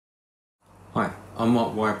Hi, I'm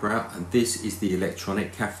Mark Wybrow and this is the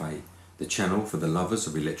Electronic Cafe, the channel for the lovers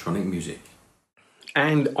of electronic music.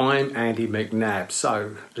 And I'm Andy McNabb,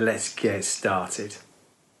 so let's get started.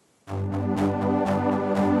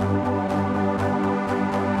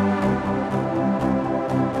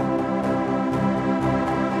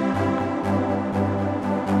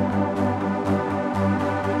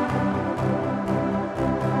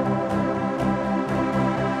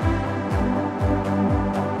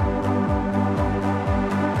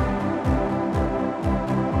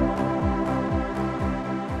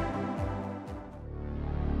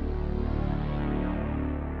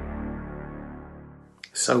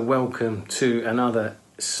 So welcome to another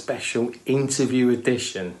special interview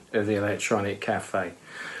edition of the Electronic Cafe.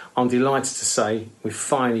 I'm delighted to say we've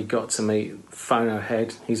finally got to meet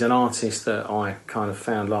Fonohead. He's an artist that I kind of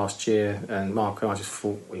found last year, and Mark and I just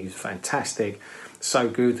thought he was fantastic. So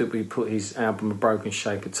good that we put his album A Broken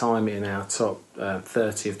Shape of Time in our top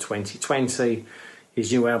 30 of 2020.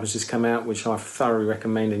 His new album's just come out, which I thoroughly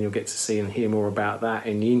recommend, and you'll get to see and hear more about that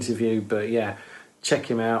in the interview. But yeah, check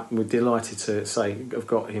him out. We're delighted to say I've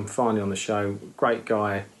got him finally on the show. Great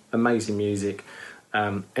guy, amazing music.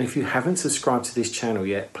 And if you haven't subscribed to this channel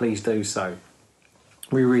yet, please do so.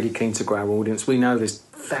 We're really keen to grow our audience. We know there's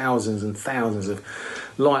thousands and thousands of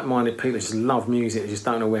like-minded people who just love music, they just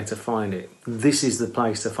don't know where to find it. This is the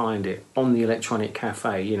place to find it, on the Electronic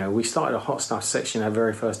Cafe. You know, we started a hot stuff section in our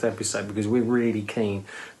very first episode because we're really keen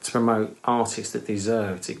to promote artists that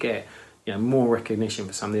deserve to get more recognition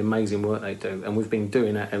for some of the amazing work they do, and we've been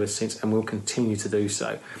doing that ever since, and we'll continue to do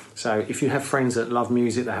so. So if you have friends that love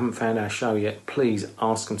music that haven't found our show yet, please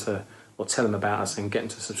ask them to, or tell them about us and get them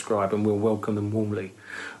to subscribe, and we'll welcome them warmly.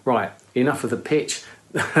 Right, enough of the pitch.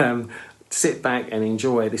 Sit back and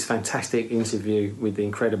enjoy this fantastic interview with the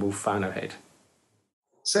incredible Fonohead.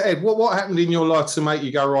 So Ed, what happened in your life to make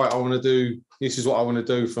you go, right, I want to do, this is what I want to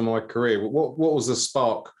do for my career? What was the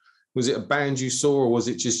spark? Was it a band you saw, or was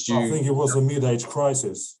it just you? I think it was a mid-age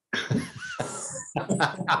crisis. There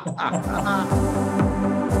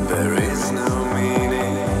is no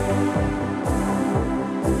meaning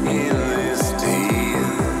in this deal.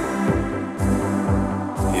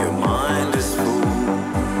 Your mind is full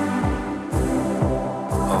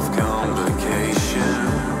of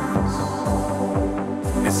complications.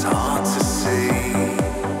 It's hard to see,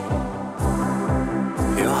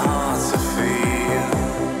 your heart to feel.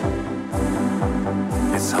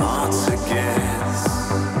 It's hard to guess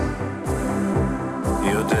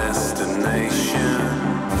your destination.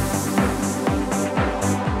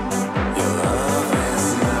 Your love is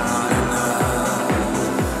not enough.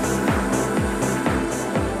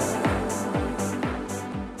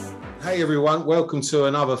 Hey everyone, welcome to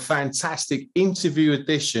another fantastic interview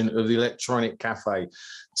edition of the Electronic Cafe.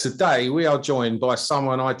 Today we are joined by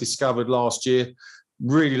someone I discovered last year.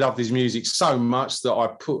 Really loved his music so much that I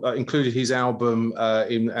included his album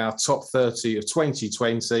in our top 30 of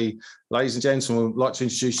 2020. Ladies and gentlemen, I'd like to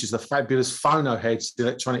introduce you to the fabulous Fonohead to the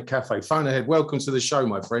Electronic Cafe. Fonohead, welcome to the show,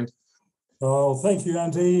 my friend. Oh, thank you,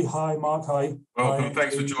 Andy. Hi, Mark. Hi. Welcome. Hi,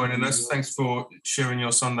 thanks for joining us. Thanks for sharing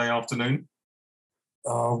your Sunday afternoon.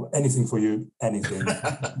 Anything for you, anything.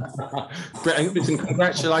 Listen,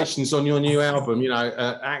 congratulations on your new album,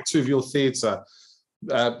 Act with Your Theatre.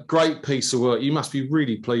 Great piece of work. You must be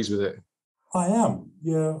really pleased with it. I am.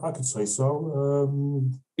 Yeah, I could say so.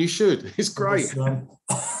 You should. It's great.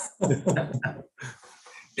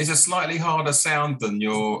 It's a slightly harder sound than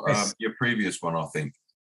your previous one, I think.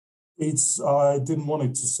 I didn't want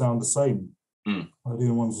it to sound the same. I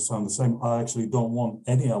didn't want it to sound the same. I actually don't want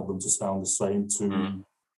any album to sound the same to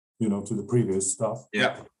the previous stuff.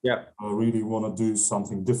 Yeah. I really want to do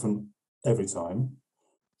something different every time.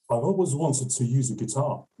 I've always wanted to use a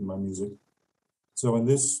guitar in my music. So in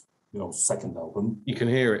this, second album, you can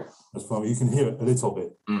hear it. As far you can hear it a little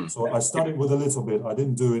bit. So I started with a little bit. I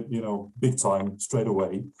didn't do it, big time straight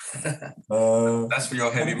away. That's for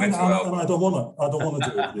your heavy metal album. And I don't want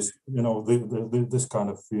to do it. This, this kind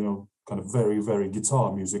of very, very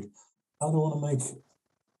guitar music. I don't want to make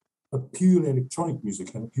a purely electronic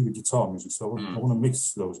music and a pure guitar music. So I want to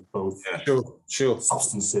mix those both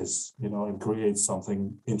substances, and create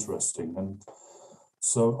something interesting. And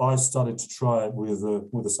so I started to try it with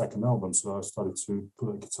the second album. So I started to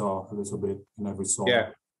put a guitar a little bit in every song.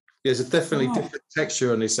 Yeah. There's a definitely different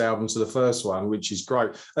texture on this album to the first one, which is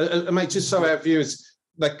great. Mate, just so our viewers,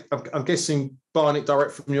 I'm guessing buying it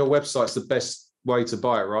direct from your website is the best way to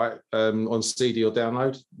buy it, right? On CD or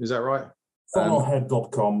download, is that right?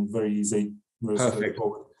 Fonohead.com, very easy. Perfect.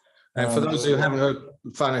 And for those who haven't heard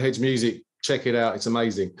Fonohead's music, check it out. It's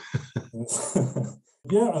amazing.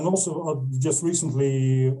 Yeah, and also just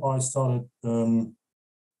recently I started.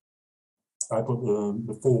 I put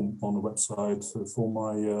the form on the website for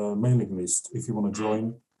my mailing list. If you want to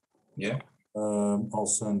join, Yeah. I'll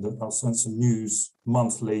send some news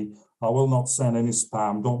monthly. I will not send any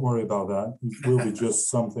spam. Don't worry about that. It will be just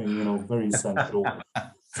something very essential.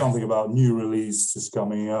 Something about new release is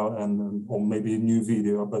coming out, and or maybe a new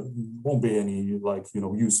video, but it won't be any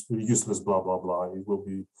useless blah blah blah. It will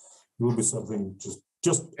be something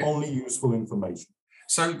just only useful information.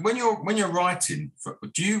 So when you're writing,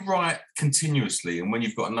 do you write continuously, and when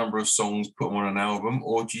you've got a number of songs, put them on an album,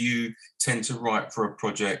 or do you tend to write for a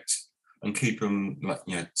project and keep them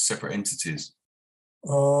separate entities?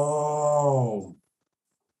 Oh,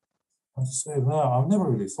 I'd say that I've never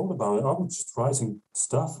really thought about it. I was just writing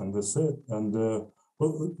stuff, and that's it. And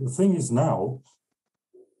well, the thing is now,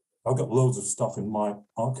 I've got loads of stuff in my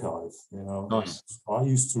archive. Nice. I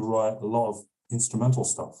used to write a lot of instrumental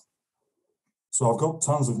stuff. So I've got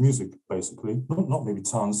tons of music, basically. Not maybe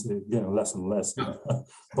tons, less and less.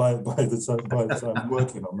 by the time I'm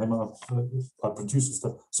working on them, I produce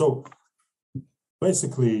stuff. So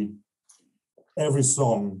basically, every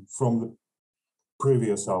song from the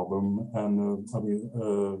previous album and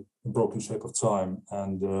A Broken Shape of Time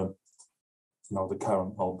and now the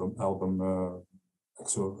current album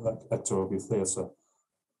Actor of Your Theatre.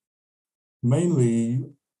 Mainly,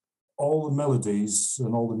 all the melodies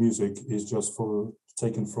and all the music is just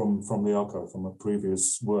taken from the archive, from the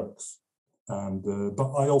previous works, and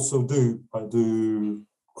but I also do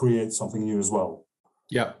create something new as well.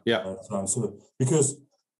 Yeah. So because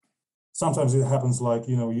sometimes it happens like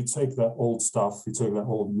you take that old stuff, you take that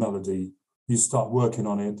old melody, you start working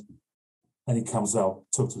on it, and it comes out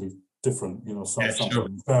totally different.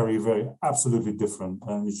 Something very, very absolutely different,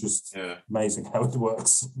 and it's just amazing how it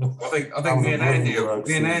works. I think me and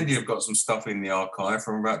Andy have got some stuff in the archive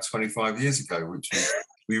from about 25 years ago, which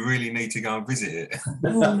we really need to go and visit it.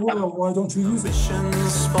 Well, why don't you use it?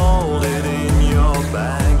 Ambitions folded in your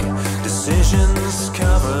bag, decisions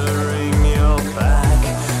covering your back,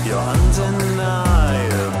 your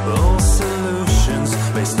undeniable solutions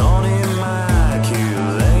based on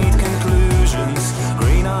immaculate conclusions.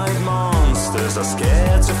 Green-eyed monsters are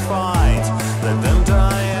scared to fight. Let them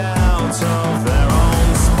die out of their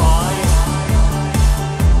own spite.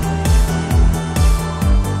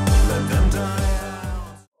 Let them die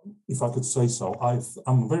out. If I could say so,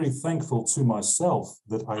 I'm very thankful to myself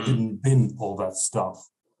that I didn't bin all that stuff.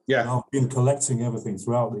 Yeah. I've been collecting everything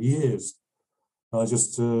throughout the years.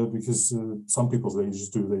 Just because some people they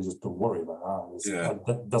just don't worry about it.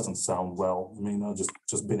 That doesn't sound well. I mean, I just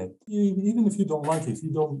bin it. Even if you don't like it,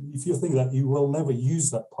 if you think that you will never use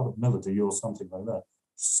that part of melody or something like that,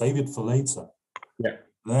 save it for later. Yeah.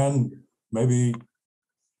 Then maybe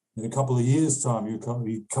in a couple of years' time, you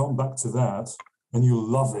come back to that and you'll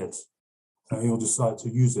love it, and you'll decide to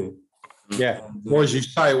use it. Yeah, or as you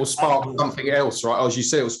say, it will spark something else, right? Or as you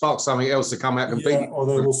say, it will spark something else to come out and beat. Or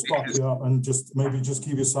they will spark you up and just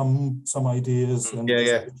give you some ideas and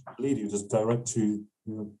lead you, just direct you,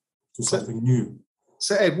 to something new.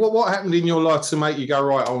 So Ed, what happened in your life to make you go,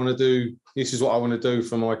 right, I want to do, this is what I want to do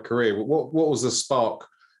for my career? What was the spark?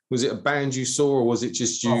 Was it a band you saw, or was it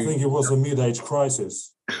just you? I think it was a mid-age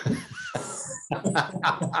crisis.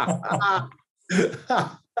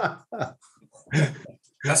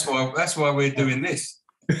 That's why we're doing this.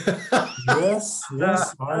 Yes,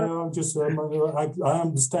 I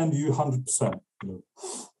understand you 100%.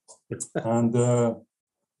 And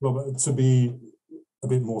well, to be a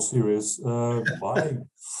bit more serious, I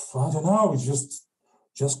don't know. It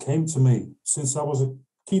just came to me since I was a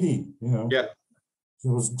kiddie. Yeah, it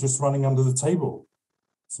was just running under the table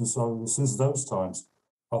since those times.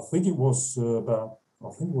 I think it was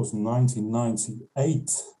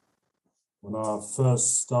 1998. When I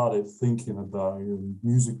first started thinking about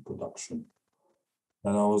music production,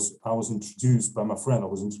 and I was introduced by my friend. I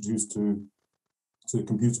was introduced to a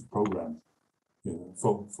computer program,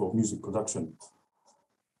 for music production,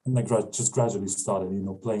 and I just gradually started,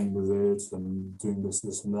 playing with it and doing this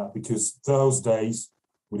and that. Because those days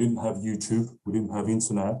we didn't have YouTube, we didn't have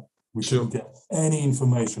internet, we couldn't get any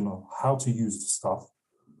information on how to use the stuff.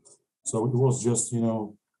 So it was just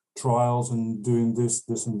trials and doing this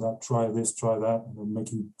and that, try this, try that, and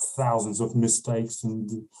making thousands of mistakes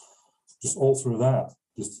and just all through that,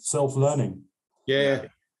 just self-learning. Yeah.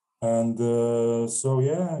 And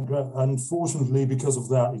unfortunately, because of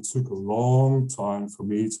that, it took a long time for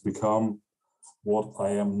me to become what I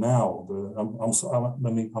am now. I'm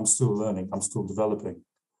still learning, I'm still developing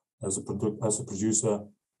as a producer,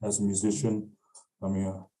 as a musician. I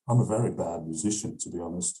mean, I'm a very bad musician, to be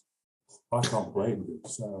honest. I can't play with it,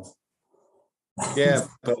 so Yeah,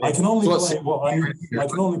 but I can only what's- play what I need. I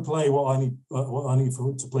can only play what I need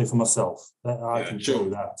to play for myself. I can sure. do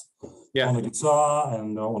that Yeah. on the guitar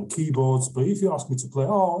and on keyboards. But if you ask me to play,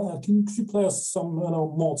 could you play us some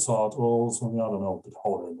Mozart or something? I don't know,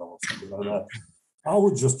 Beethoven or something like that. I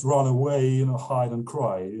would just run away, hide and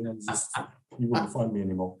cry. You wouldn't find me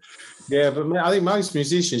anymore. Yeah, but I think most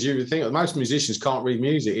musicians, you would think that most musicians can't read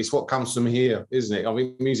music. It's what comes from here, isn't it? I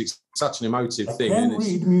mean, music's such an emotive I thing. can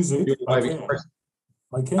read music. I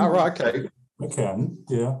can. Oh, right, okay. I can.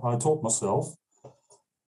 Yeah, I taught myself.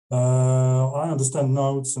 I understand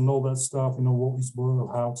notes and all that stuff. What is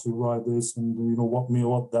how to write this, and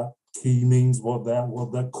what that key means, what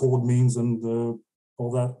that chord means, and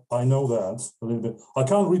all that. I know that a little bit. I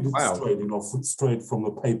can't read it straight from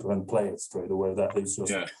the paper and play it straight away. That is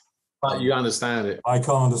just. Yeah. But you understand it. I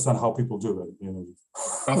can't understand how people do it.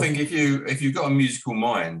 I think if you've got a musical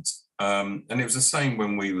mind, and it was the same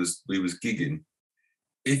when we was gigging.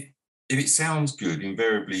 If it sounds good,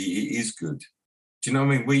 invariably it is good. Do you know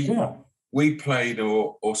what I mean? We played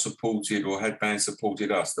or supported or had bands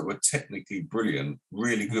supported us that were technically brilliant,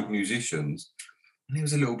 really good musicians, and it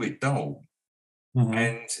was a little bit dull. Mm-hmm.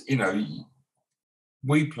 And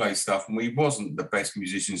we play stuff, and we wasn't the best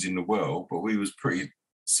musicians in the world, but we was pretty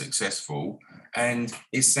successful, and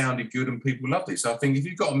it sounded good, and people loved it. So I think if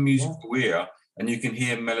you've got a musical ear and you can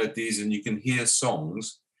hear melodies and you can hear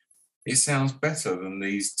songs, it sounds better than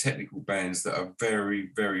these technical bands that are very,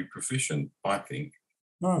 very proficient, I think.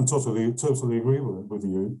 No, I'm totally agree with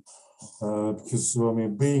you. Because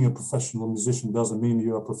being a professional musician doesn't mean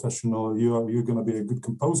you're a professional. You're going to be a good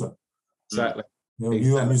composer. Exactly.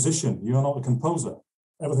 You're a musician. You're not a composer.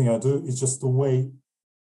 Everything I do is just the way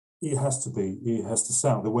it has to be. It has to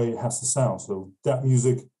sound the way it has to sound. So that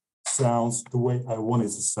music sounds the way I want it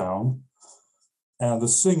to sound, and the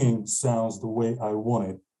singing sounds the way I want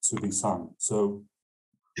it to be sung. So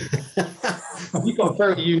you've got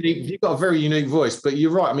a very unique voice, but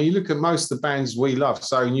you're right. I mean, you look at most of the bands we love,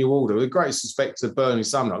 so New Order, with greatest respect to Bernie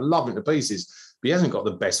Sumner, I love him to pieces, but he hasn't got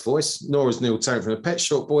the best voice, nor has Neil Tennant from the Pet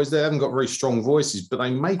Shop Boys. They haven't got very strong voices, but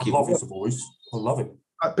they make it. I love his voice. I love it.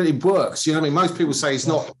 But it works. You know what I mean? Most people say it's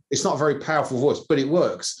not a very powerful voice, but it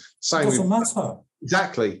works. Same It doesn't matter.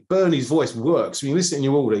 Exactly. Bernie's voice works. When you listen to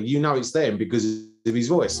New Order, you know it's them because of his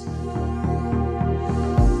voice.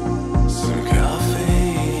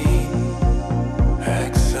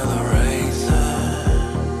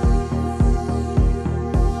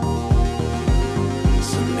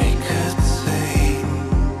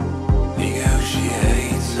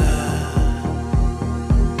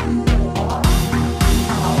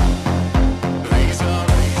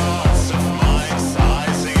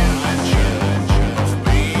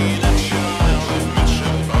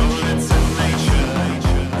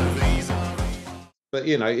 But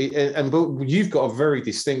but you've got a very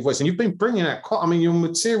distinct voice, and you've been bringing out your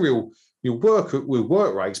material, your work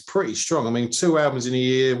rate's pretty strong. I mean, 2 albums in a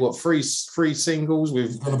year, three singles with.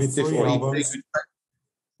 It's going to be 3 albums.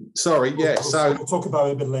 Sorry, So we'll talk about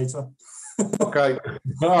it a bit later. Okay,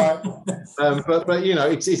 all right. But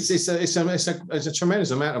it's a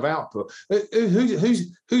tremendous amount of output.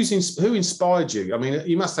 Who inspired you? I mean,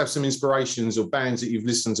 you must have some inspirations or bands that you've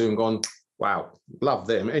listened to and gone, wow, love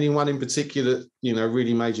them. Anyone in particular that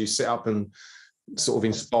really made you sit up and sort of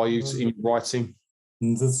inspire you in your writing?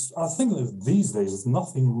 I think that these days there's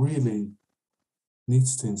nothing really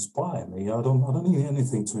needs to inspire me. I don't need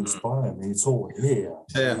anything to inspire me. It's all here.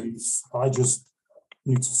 Yeah. I just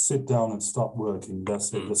need to sit down and start working.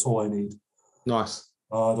 That's it. That's all I need. Nice.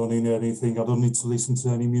 I don't need anything. I don't need to listen to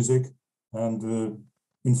any music. And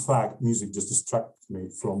in fact, music just distracts me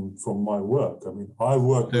from my work. I mean, I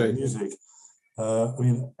work with music.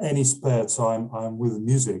 Any spare time I'm with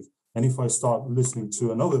music. And if I start listening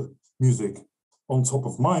to another music on top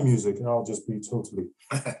of my music, I'll just be totally.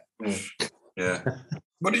 Yeah.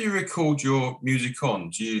 What do you record your music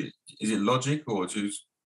on? Is it Logic or just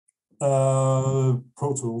Pro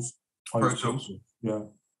Tools? Pro Tools? Yeah.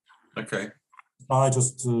 Okay. I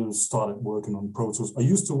just started working on Pro Tools. I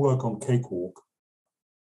used to work on Cakewalk.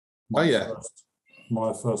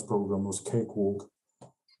 My first program was Cakewalk,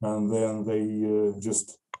 and then they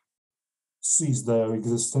just ceased their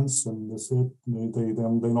existence, and that's it.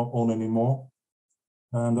 They're not on anymore,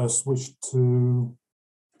 and I switched to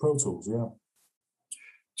Pro Tools. Yeah.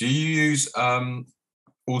 Do you use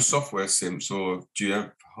all software synths, or do you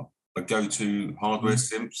have a go-to hardware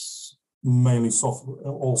synths? Mainly software,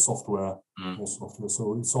 all software. All software.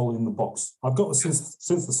 So it's all in the box. I've got a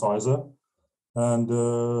synthesizer, and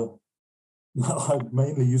I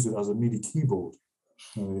mainly use it as a MIDI keyboard.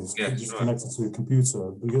 It's Yeah, just right. connected to a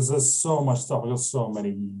computer, because there's so much stuff. I've got so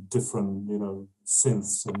many different,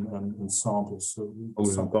 synths and samples. So All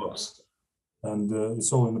in the box. and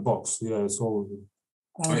it's all in the box. Yeah, it's all.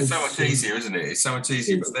 Well, it's so much easier, isn't it? It's so much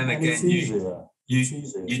easier. But then again, it's easier.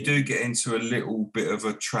 you do get into a little bit of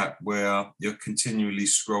a trap where you're continually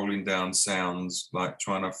scrolling down sounds, like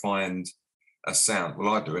trying to find a sound.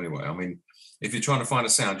 Well, I do anyway. I mean, if you're trying to find a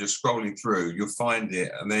sound, you're scrolling through, you'll find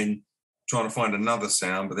it, and then trying to find another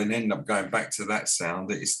sound, but then end up going back to that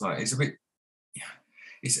sound. It's like, it's a bit,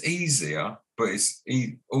 it's easier, but it's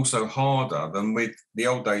also harder than with the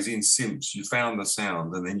old days in synths. You found the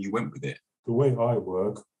sound and then you went with it. The way I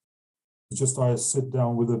work, it's just I sit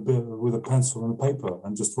down with a pencil and a paper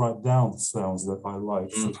and just write down the sounds that I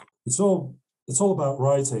like. So it's all about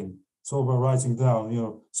writing. It's all about writing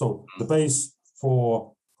down. So the bass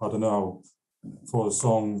for, I don't know, for the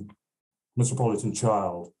song Metropolitan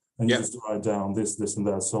Child, and you just write down this, and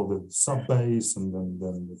that. So the sub bass and then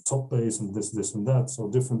the top bass and this and that. So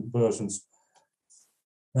different versions,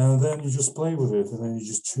 and then you just play with it, and then you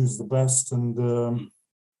just choose the best. And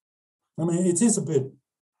I mean, it is a bit.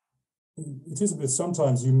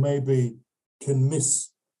 Sometimes you maybe can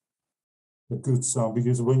miss a good sound,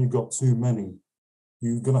 because when you got too many,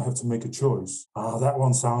 you're gonna have to make a choice. That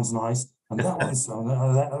one sounds nice, and that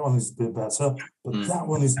one is a bit better, but that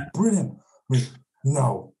one is brilliant. I mean,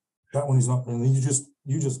 no, that one is not, and then you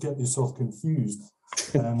just get yourself confused,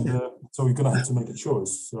 and so you're gonna have to make a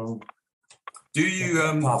choice. So, do you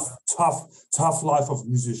tough life of a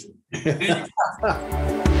musician. Hey,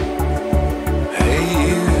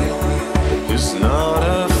 you who's not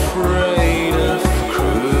afraid of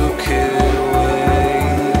crooked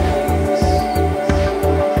ways.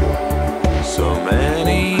 So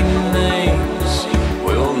many names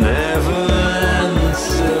will never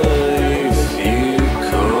answer if you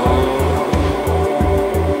call.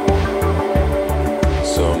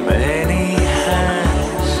 So many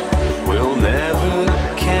hands will never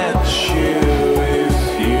catch you if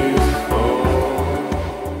you fall.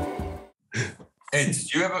 Ed,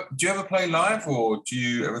 do you ever play live, or do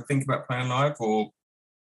you ever think about playing live, or?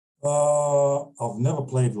 I've never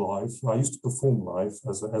played live. I used to perform live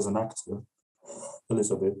as an actor, a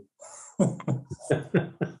little bit.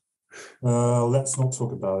 Let's not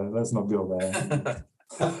talk about it. Let's not go there.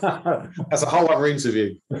 That's a whole other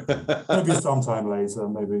interview. Maybe sometime later.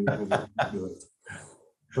 Maybe later.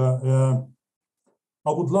 But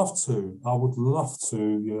I would love to.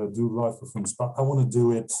 Do live performance, but I want to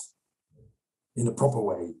do it in a proper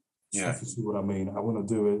way. Yeah. If you see what I mean. I want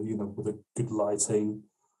to do it, with a good lighting,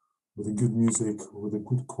 with a good music, with a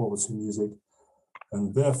good quality music.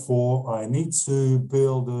 And therefore, I need to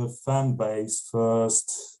build a fan base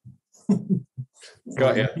first.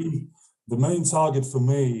 Got you. The main target for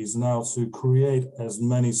me is now to create as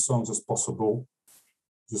many songs as possible,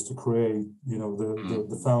 just to create,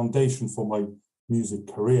 the foundation for my music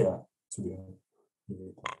career, to be honest,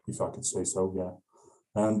 if I could say so, yeah.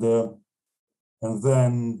 And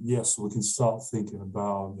then, yes, we can start thinking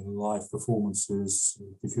about live performances,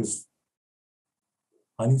 because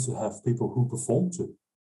I need to have people who perform to,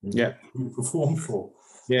 who perform for.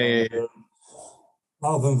 Yeah.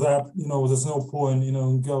 Other than that, there's no point,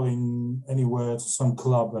 going anywhere to some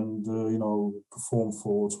club and, perform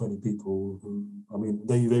for 20 people. I mean,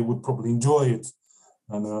 they would probably enjoy it,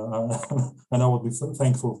 and and I would be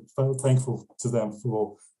thankful to them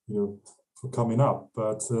for coming up,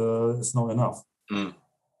 but it's not enough.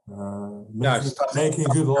 Making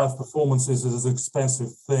good live performances is an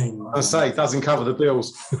expensive thing. I say it doesn't cover the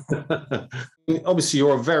bills. Obviously,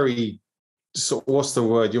 you're a very what's the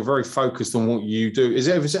word? You're very focused on what you do. Is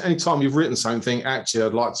there any time you've written something, actually,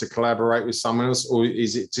 I'd like to collaborate with someone else, or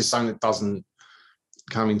is it just something that doesn't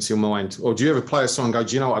come into your mind? Or do you ever play a song and go,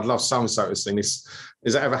 do you know what, I'd love so and so to sing this?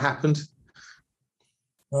 Has that ever happened?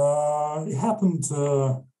 It happened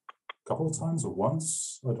a couple of times, or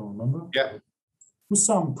once. I don't remember. Yeah. With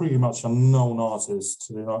some pretty much unknown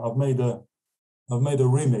artist. I've made a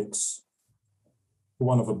remix for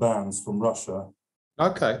one of the bands from Russia.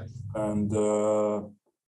 Okay. And so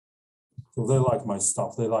they like my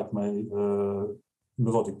stuff. They like my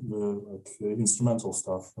melodic, instrumental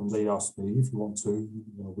stuff. And they asked me, if you want to,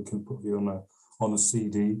 we can put you on a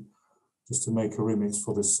CD just to make a remix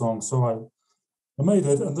for this song. So I made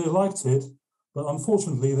it, and they liked it. But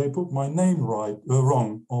unfortunately, they put my name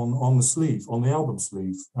wrong on the sleeve, on the album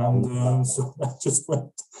sleeve, and so I just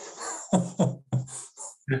went.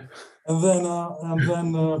 and then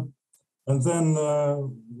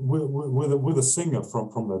with a singer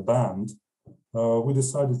from the band, we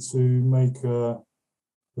decided to make a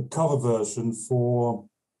cover version for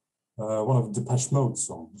one of Depeche Mode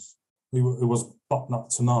songs. It was But Not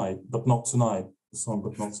Tonight, the song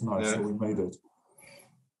But Not Tonight, so we made it.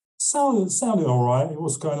 Sounded all right. It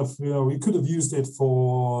was kind of, we could have used it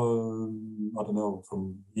for, I don't know,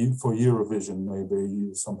 for Eurovision,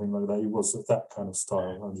 maybe, something like that. It was that kind of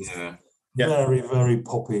style. Just very, very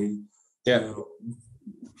poppy. Yeah.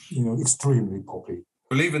 Extremely poppy.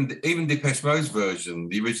 Well, even Depeche Mode's version,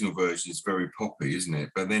 the original version, is very poppy, isn't it?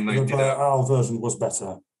 But then our version was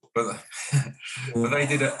better. But they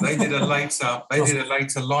did a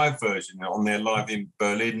later live version on their Live in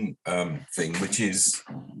Berlin thing, which is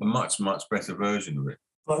a much better version of it.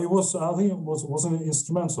 But I think it wasn't an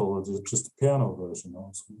instrumental or just a piano version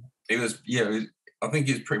or something. It was, I think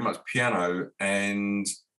it's pretty much piano and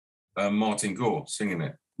Martin Gore singing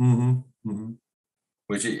it.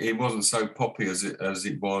 Which it wasn't so poppy as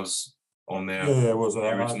it was on their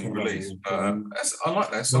original release. I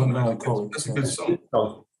like that song. That's a good song.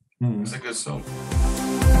 It's a good song.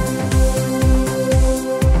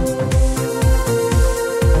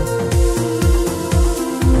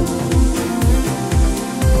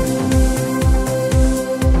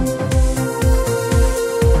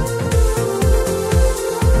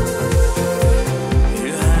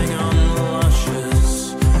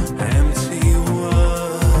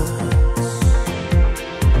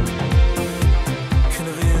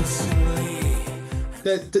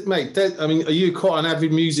 Mate, I mean, are you quite an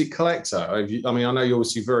avid music collector? I mean, I know you're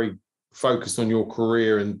obviously very focused on your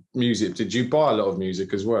career and music. Did you buy a lot of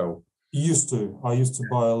music as well? I used to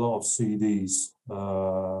buy a lot of CDs.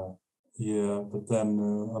 But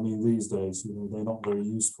then, I mean, these days, they're not very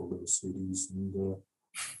useful, those CDs. And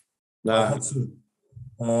I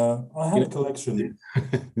had a collection.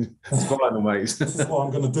 It's vinyl, mate. This is what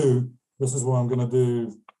I'm going to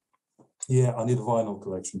do. Yeah, I need a vinyl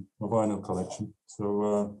collection.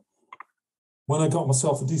 So when I got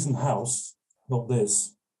myself a decent house, not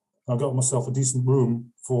this, I got myself a decent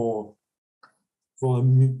room for the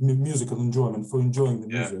musical enjoyment, for enjoying the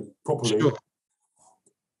music properly. Sure.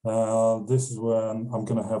 This is where I'm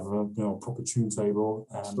going to have a proper tune table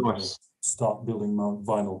and start building my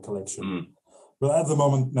vinyl collection. But at the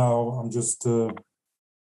moment now, I'm just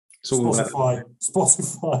Spotify. So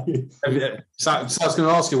I was going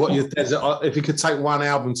to ask you, what your desert? If you could take one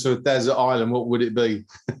album to a desert island, what would it be?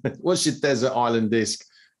 What's your desert island disc?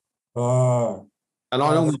 And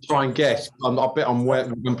I normally try and guess. I bet I'm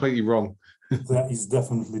completely wrong. That is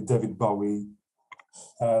definitely David Bowie.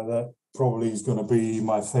 That probably is going to be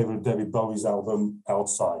my favorite David Bowie's album,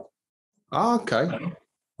 Outside. Oh, okay.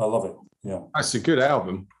 I love it. Yeah, that's a good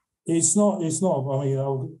album. It's not. I mean, I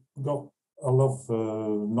love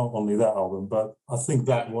not only that album, but I think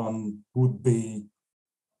that one would be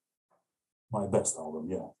my best album.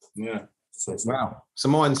 Yeah. So. Wow. So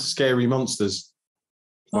mine's Scary Monsters.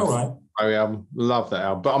 All right. Bowie album. Love that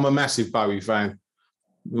album. But I'm a massive Bowie fan.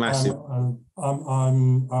 Massive.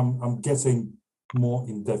 I'm getting more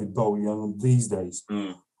in David Bowie these days.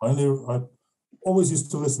 I always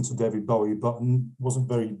used to listen to David Bowie, but wasn't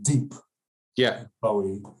very deep. Yeah.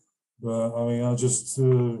 Bowie. But I mean, I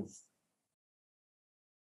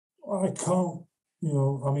can't,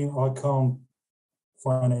 I can't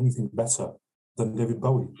find anything better than David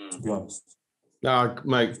Bowie, to be honest. No,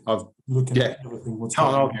 mate, I've looking at everything.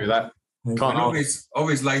 Can't argue with that. Of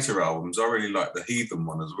his later albums, I really like the Heathen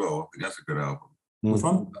one as well. I think that's a good album. Which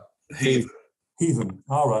one? Heathen.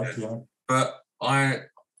 All right, yeah. But I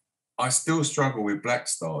still struggle with Black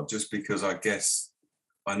Star just because I guess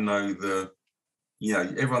I know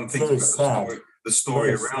everyone thinks about the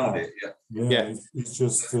story around it. Yeah. It's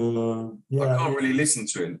just I can't really listen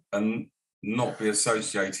to it and not be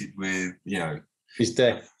associated with his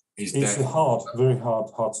death. It's very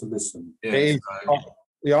hard to listen. Yeah,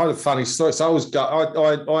 I had a funny story. So I think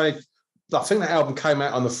that album came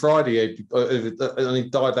out on the Friday and he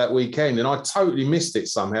died that weekend, and I totally missed it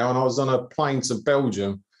somehow. And I was on a plane to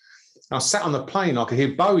Belgium. I sat on the plane, I could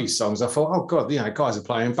hear Bowie songs. I thought, oh God, guys are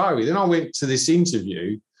playing Bowie. Then I went to this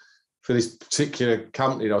interview for this particular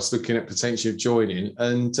company that I was looking at potentially joining,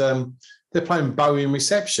 and they're playing Bowie in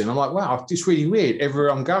reception. I'm like, wow, it's really weird.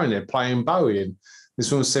 Everywhere I'm going, they're playing Bowie. And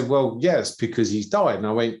this woman said, well, yes, because he's died. And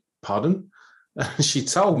I went, pardon? And she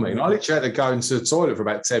told me, and I literally had to go into the toilet for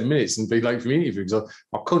about 10 minutes and be late for the interview because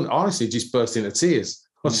I couldn't, honestly, just burst into tears.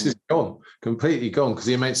 I was just gone, completely gone, because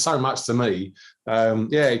he meant so much to me. And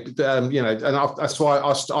that's why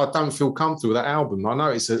I don't feel comfortable with that album. I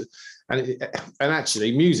know and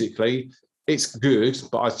actually musically it's good,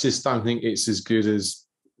 but I just don't think it's as good as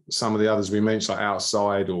some of the others we mentioned, like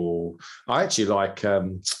Outside, or I actually like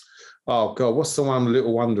oh God, what's the one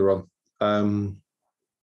Little Wonder on?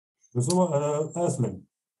 There's one Earthling.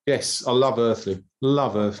 Yes, I love Earthling.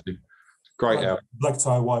 Love Earthling. Great album. Black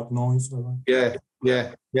Tie, White Noise. Yeah.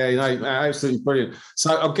 You know, absolutely brilliant.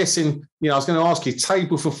 So I'm guessing, you know, I was going to ask you,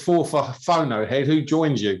 table for 4 for Fonohead. Who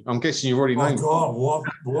joined you? I'm guessing you've already named. Oh God,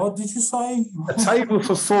 what did you say? A table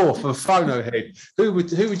for 4 for Fonohead. Who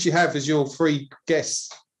would you have as your 3 guests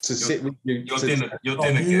to sit with you? Your dinner You,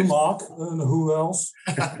 guest. Mark, and who else?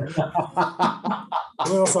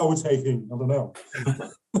 Who else are we taking? I don't know.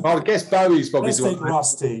 I guess Bowie's probably. Let's take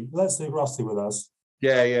Rusty. Let's take Rusty with us.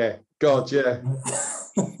 Yeah. God, yeah.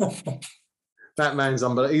 That man's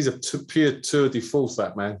unbelievable. He's a pure tour de force,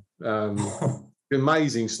 that man.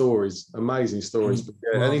 Amazing stories. But,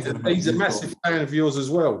 yeah, and he's a massive fan of yours as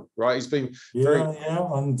well, right? He's been he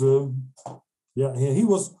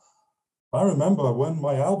was. I remember when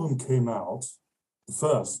my album came out, the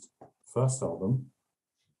first album,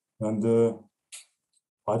 and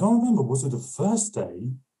I don't remember, was it the first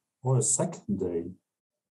day or a second day?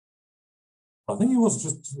 I think it was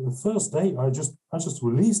just the first day. I just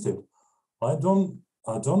released it. I don't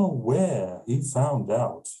know where he found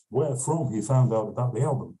out about the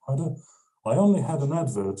album. I only had an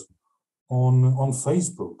advert on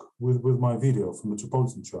Facebook with my video from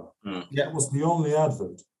Metropolitan Chart. Yeah. That was the only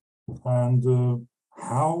advert. And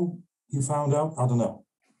how he found out, I don't know.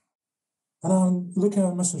 And I'm looking at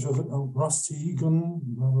the message, I was like, oh, Rusty Egan,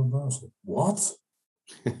 blah, blah, blah. I said, what?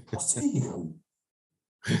 Rusty Egan?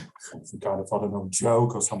 Some kind of, I don't know,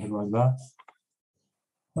 joke or something like that.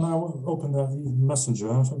 And I opened that messenger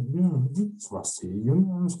and I said, yeah, it's Rusty Egan.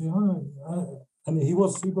 And I said, and he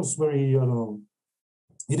was very, I don't know,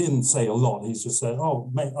 he didn't say a lot. He just said, oh,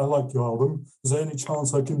 mate, I like your album. Is there any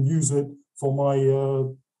chance I can use it for my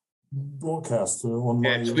broadcast on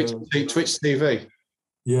my... Twitch TV.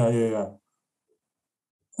 Yeah.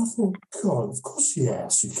 I thought, God, of course,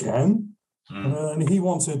 yes, you can. And he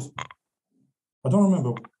wanted, I don't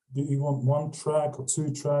remember, did he want 1 track or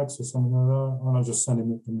 2 tracks or something like that? And I just sent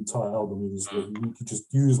him the entire album. You could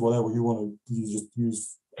just use whatever you want to. You just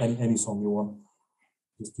use any song you want.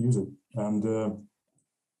 Just use it. And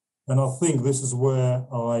I think this is where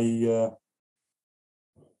I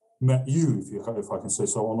met you, if I can say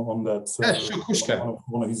so, on that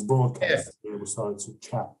one of his broadcasts. Yeah. We started to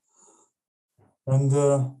chat. And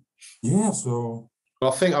so...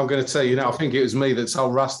 Well, I think I'm going to tell you now, I think it was me that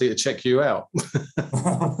told Rusty to check you out.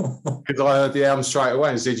 Because I heard the album straight away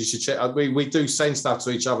and said you should check. We do send stuff to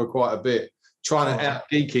each other quite a bit, trying to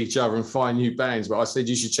out-geek each other and find new bands. But I said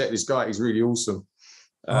you should check this guy. He's really awesome.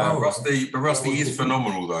 Rusty is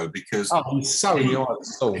phenomenal, though, because he's so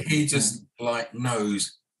he just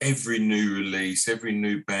knows every new release, every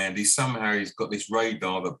new band. He's got this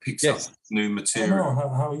radar that picks up new material. I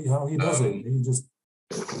don't know how he does it. He just...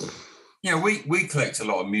 Yeah, we collect a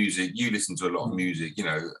lot of music. You listen to a lot of music, you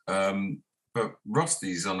know. But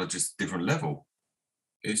Rusty's on a just different level.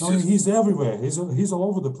 He's everywhere. He's all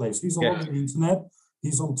over the place. He's all over the internet.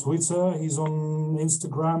 He's on Twitter. He's on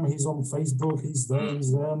Instagram. He's on Facebook. He's there.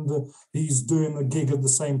 He's there, and he's doing a gig at the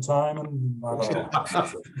same time. And I don't know.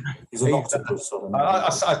 He's an octopus. I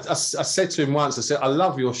said to him once, I said, I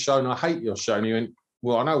love your show and I hate your show. And he went,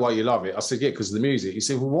 well, I know why you love it. I said, yeah, because of the music. He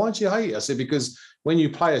said, well, why do you hate it? I said, because when you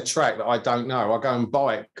play a track that I don't know, I go and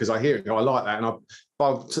buy it because I hear it and I like that. And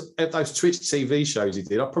at those Twitch TV shows he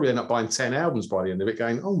did, I probably end up buying 10 albums by the end of it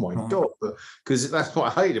going, oh my God, because that's what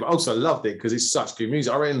I hated. But I also loved it because it's such good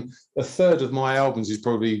music. I reckon a third of my albums is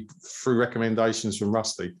probably through recommendations from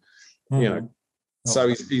Rusty, you know. So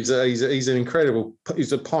he's an incredible,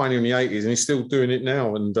 he's a pioneer in the 80s and he's still doing it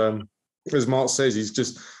now. And as Mark says, he's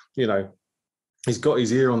just, you know, he's got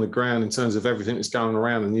his ear on the ground in terms of everything that's going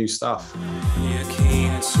around and new stuff. You're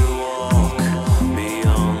keen to walk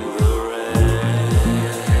beyond the rest.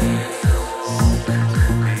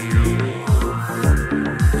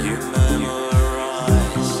 You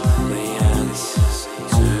memorize the answers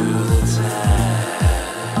to the test.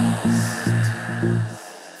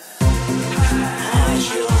 Hide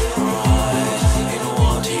your pride in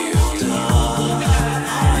what you've done.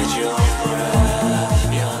 Hide your breath.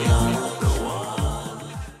 You're not the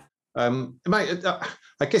one. Mate,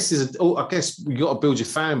 I guess you got to build your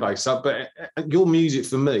fan base up, but your music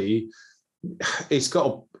for me, it's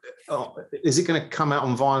got. Is it going to come out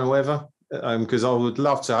on vinyl ever? Because I would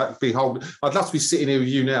love to I'd love to be sitting here with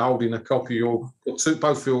you now holding a copy or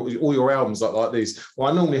all your albums like these.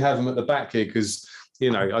 Well, I normally have them at the back here because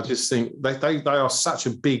you know I just think they are such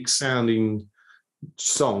a big sounding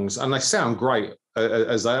songs and they sound great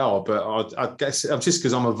as they are. But I guess just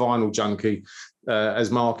because I'm a vinyl junkie. As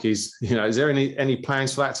Mark is, you know, is there any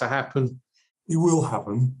plans for that to happen? It will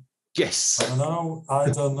happen. Yes. I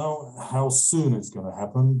don't know how soon it's going to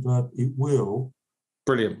happen, but it will.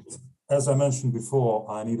 Brilliant. As I mentioned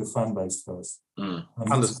before, I need a fan base first.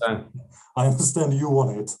 Understand. I understand you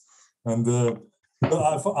want it, and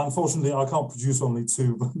but unfortunately, I can't produce only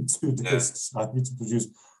two discs. I need to produce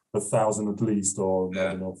 1,000 at least, or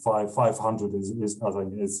I don't know, 500 is I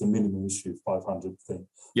think it's a minimum issue, 500 thing.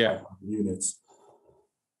 Yeah. 500 units.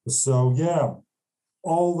 So yeah,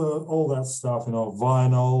 all that stuff,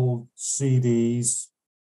 vinyl, CDs.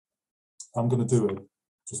 I'm gonna do it.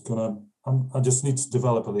 I just need to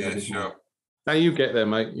develop a little bit more. Now you get there,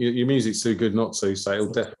 mate. Your music's too good not to, so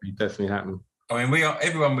it'll definitely happen. I mean,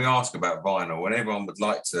 everyone we ask about vinyl, and everyone would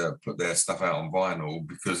like to put their stuff out on vinyl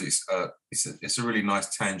because it's a really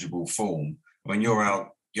nice tangible form. I mean, your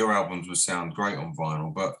albums would sound great on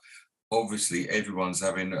vinyl, but obviously everyone's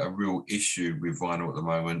having a real issue with vinyl at the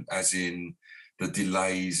moment, as in the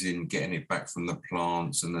delays in getting it back from the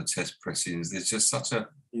plants and the test pressings. There's just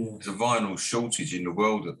there's a vinyl shortage in the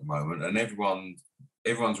world at the moment, and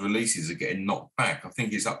everyone's releases are getting knocked back. I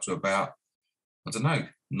think it's up to about, I don't know,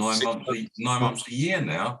 9 months a year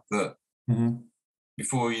now that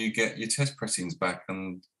before you get your test pressings back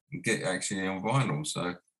and get actually on vinyl.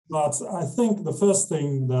 So, but I think the first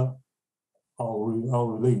thing that I'll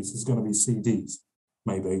release is going to be CDs.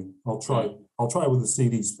 Maybe I'll try with the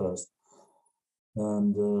CDs first,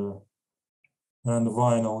 and the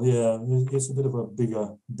vinyl. Yeah, it's a bit of a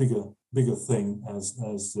bigger thing. As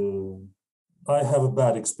I have a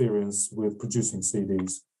bad experience with producing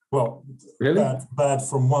CDs. Well, really bad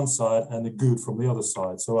from one side and a good from the other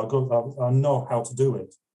side. So I know how to do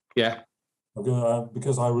it. Yeah.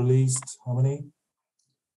 Because I released how many?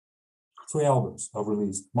 3 albums. I've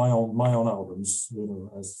released my own albums. It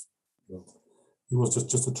was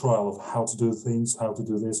just a trial of how to do things, how to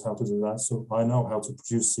do this, how to do that. So I know how to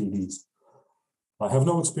produce CDs. I have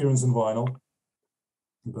no experience in vinyl,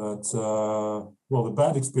 but the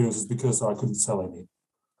bad experience is because I couldn't sell any.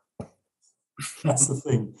 That's the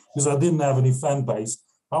thing, because I didn't have any fan base.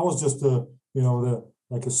 I was just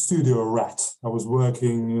like a studio rat. I was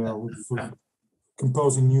working,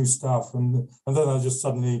 composing new stuff, and then I just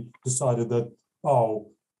suddenly decided that, I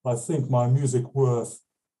think my music worth,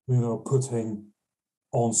 putting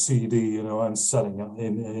on CD, and selling it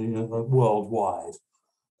in worldwide.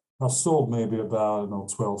 I've sold maybe about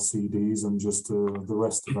 12 CDs, and just the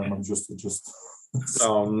rest of them I'm just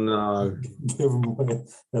oh no, give them away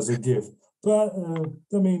as a gift. But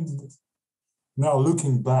I mean, now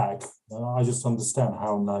looking back, I just understand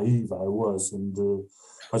how naive I was, and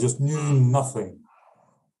I just knew nothing.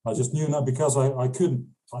 I just knew that because I couldn't.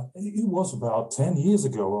 It was about 10 years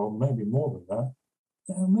ago, or maybe more than that.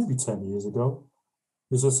 Yeah, maybe 10 years ago.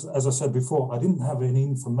 Because as I said before, I didn't have any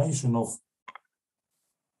information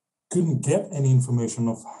couldn't get any information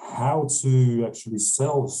of how to actually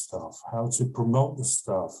sell the stuff, how to promote the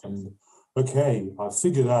stuff. And okay, I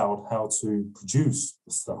figured out how to produce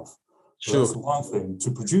the stuff. So sure. That's one thing.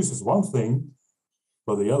 To produce is one thing,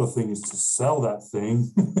 but the other thing is to sell that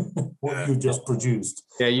thing, what you just produced.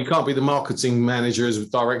 Yeah, you can't be the marketing manager as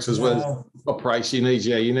director as well as operates. You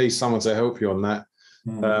need someone to help you on that.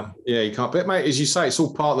 You can't. But mate, as you say, it's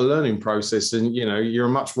all part of the learning process, and you're a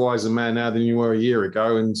much wiser man now than you were a year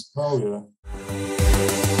ago. And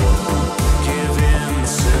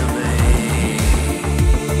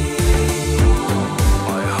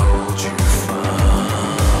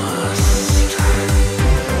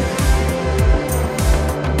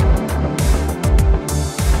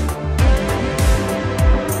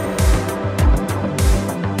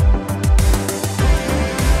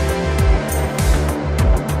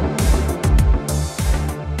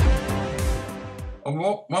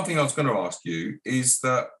one thing I was going to ask you is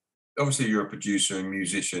that obviously you're a producer and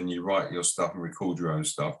musician, you write your stuff and record your own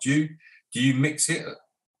stuff. Do you mix it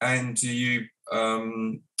and do you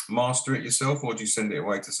master it yourself, or do you send it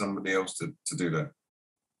away to somebody else to do that?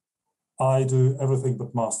 I do everything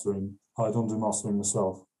but mastering. I don't do mastering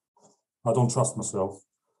myself. I don't trust myself.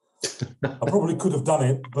 I probably could have done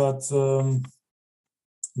it, but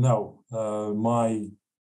no.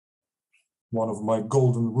 One of my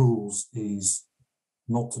golden rules is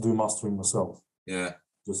not to do mastering myself. Yeah.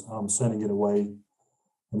 Just I'm sending it away.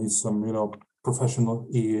 I need some, professional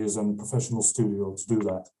ears and professional studio to do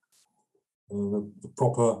that. The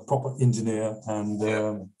proper engineer,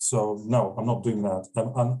 and so no, I'm not doing that.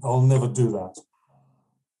 I'll never do that.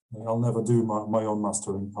 I'll never do my own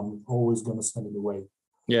mastering. I'm always going to send it away.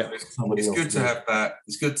 Yeah, it's good to have that.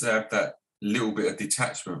 It's good to have that little bit of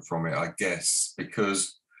detachment from it, I guess,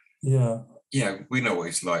 because we know what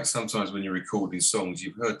it's like. Sometimes when you're recording songs,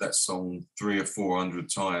 you've heard that song 300 or 400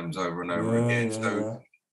 times over and over again. So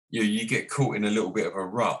you get caught in a little bit of a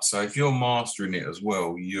rut. So if you're mastering it as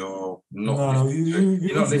well, you're not No,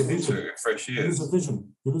 you're not listening to it with fresh You lose ears. a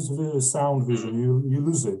vision. You lose a sound vision. You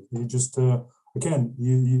lose it. You just again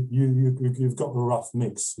you've got the rough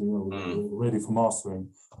mix, ready for mastering,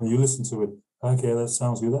 and you listen to it. Okay, that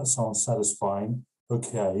sounds good. That sounds satisfying.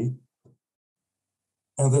 Okay,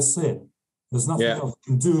 and that's it. There's nothing else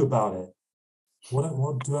you can do about it.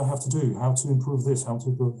 What do I have to do? How to improve this? How to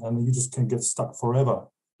improve? And you just can get stuck forever.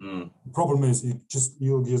 The problem is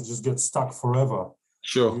you'll just get stuck forever.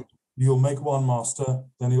 Sure. You'll make one master,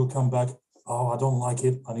 then you'll come back. Oh, I don't like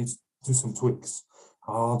it. I need to do some tweaks.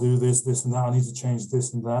 I'll do this, and that. I need to change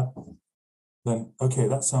this and that. Then, okay,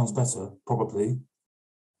 that sounds better, probably.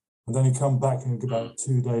 And then you come back in about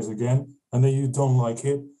 2 days again, and then you don't like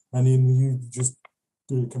it, and then you just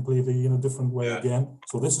do it completely in a different way again.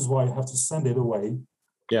 So this is why you have to send it away.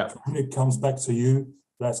 Yeah. When it comes back to you,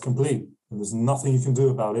 that's complete. And there's nothing you can do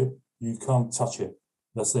about it. You can't touch it.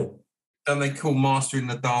 That's it. Don't they call mastering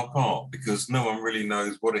the dark art? Because no one really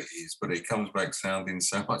knows what it is, but it comes back sounding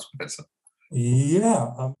so much better.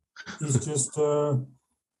 Yeah. It's just, I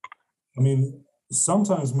mean,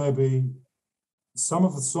 sometimes maybe some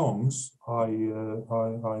of the songs I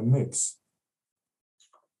mix.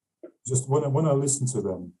 Just when I listen to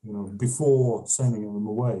them, before sending them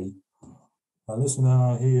away, I listen and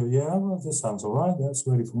I hear, well, this sounds all right. That's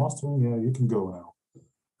ready for mastering. Yeah, you can go now.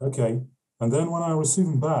 Okay. And then when I receive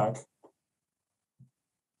them back,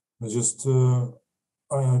 I just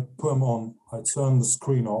I put them on. I turn the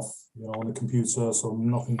screen off, on the computer, so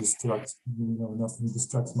nothing distracts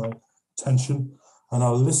my attention. And I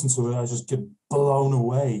listen to it. I just get blown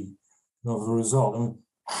away of the result. I mean,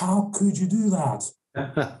 how could you do that?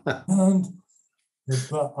 But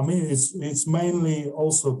I mean, it's mainly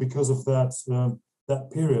also because of that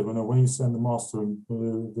period when you send the mastering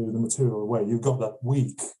the material away. You've got that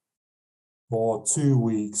week or 2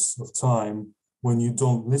 weeks of time when you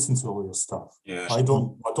don't listen to all your stuff. Yeah. I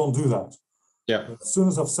don't do that. Yeah. As soon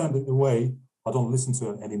as I've sent it away, I don't listen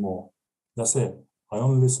to it anymore. That's it. I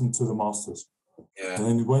only listen to the masters. Yeah. And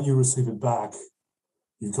then when you receive it back,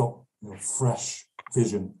 you've got fresh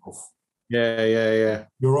vision of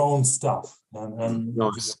your own stuff. And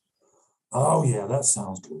Nice. Oh yeah, that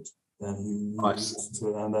sounds good. Then you Nice. listen to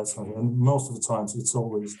it, and that's and most of the times it's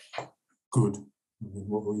always good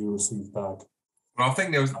what you receive back. Well, I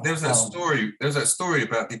think there was that story. There was that story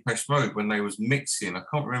about Depeche Mode when they was mixing. I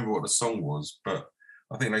can't remember what the song was, but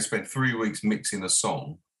I think they spent 3 weeks mixing a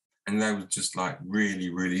song, and they were just like really,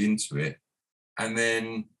 really into it. And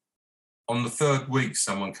then on the 3rd week,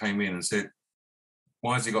 someone came in and said,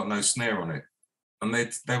 "Why has he got no snare on it?" And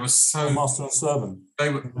they were so Master and Servant.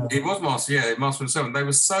 It was Master and Servant. They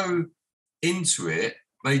were so into it,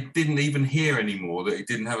 they didn't even hear anymore that it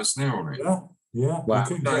didn't have a snare on it. Yeah. Wow.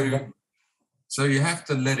 So you have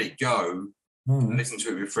to let it go and listen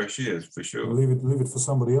to it with fresh ears, for sure. Leave it for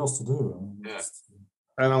somebody else to do.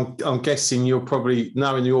 And I'm guessing you're probably,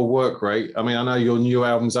 knowing your work rate, I mean, I know your new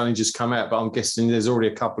album's only just come out, but I'm guessing there's already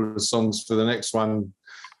a couple of songs for the next one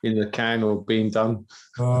in the can or being done.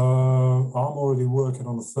 I'm already working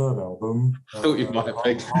on the 3rd album. Thought you might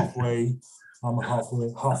be. I'm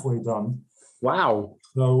halfway done. Wow.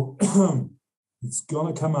 So it's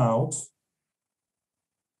gonna come out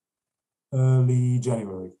early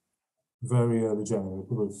January, very early January,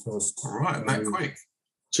 probably first. Right, that quick.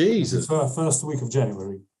 Jesus. First week of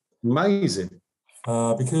January. Amazing.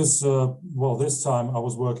 Because this time I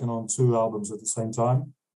was working on 2 albums at the same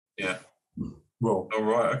time. Yeah. Well, all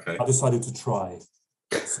right, okay. I decided to try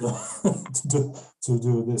to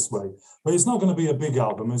do it this way, but it's not going to be a big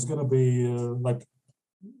album. It's going to be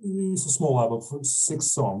it's a small album for 6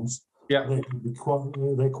 songs. Yeah, they're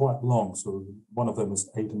quite long. So one of them is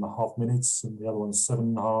 8.5 minutes, and the other one is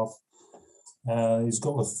 7.5. It's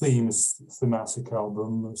got a theme, it's a thematic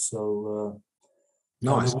album. So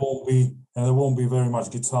nice. There won't be very much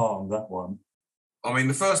guitar on that one. I mean,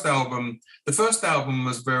 the first album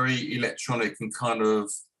was very electronic and kind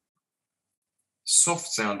of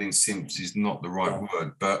soft-sounding synths is not the right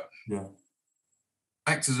word, but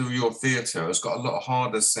Actors of Your Theatre has got a lot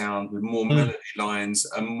harder sound with more melody lines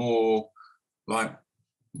and more like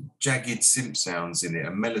jagged synth sounds in it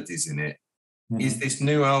and melodies in it. Is this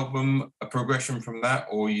new album a progression from that,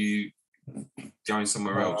 or are you going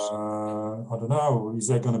somewhere else? I don't know. Is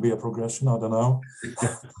there going to be a progression? I don't know.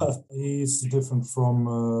 It's different from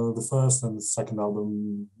the first and the second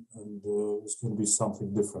album, and it's going to be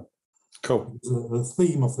something different. Cool. The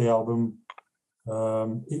theme of the album,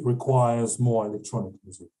 it requires more electronic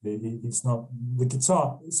music. It's not the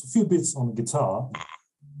guitar. It's a few bits on the guitar,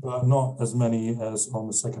 but not as many as on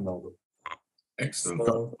the second album. Excellent.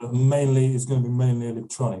 So mainly, it's going to be mainly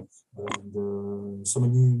electronic, and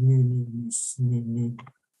some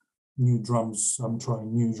new drums. I'm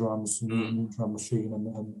trying new drums, new drum machine,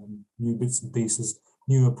 and new bits and pieces,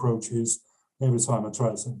 new approaches. Every time I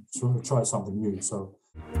try something new. So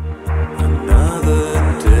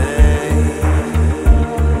Another day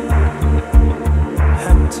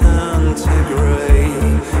had turned to grey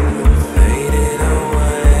and faded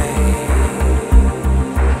away,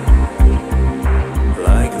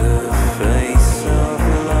 like the face of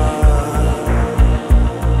love.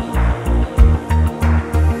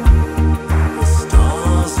 The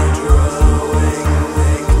stars are drawing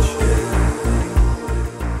pictures.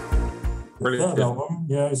 Brilliant. that album,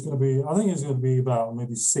 yeah, it's going to be. I think it's going to be about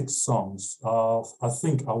maybe 6 songs. I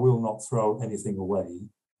think I will not throw anything away.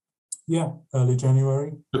 Yeah, early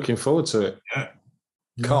January. Looking forward to it. Yeah.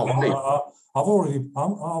 Can't wait. I've already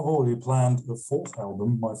planned the 4th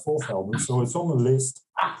album, my 4th album, so it's on the list.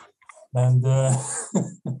 And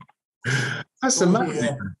That's amazing.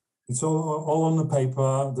 yeah, it's all on the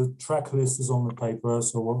paper. The track list is on the paper.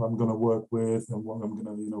 So what I'm going to work with and what I'm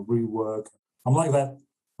going to rework. I'm like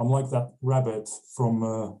that rabbit from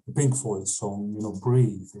the Pink Floyd song,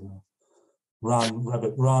 Breathe. Run,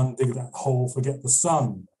 rabbit, run, dig that hole, forget the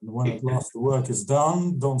sun. And when at last the work is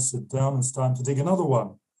done, don't sit down, it's time to dig another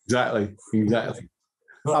one. Exactly.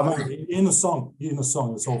 But in the song,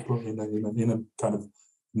 it's all put in a kind of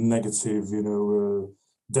negative,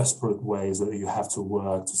 desperate ways that you have to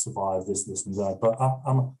work to survive this, and that. But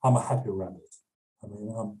I'm a happy rabbit. I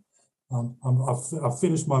mean, I've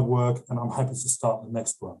finished my work and I'm happy to start the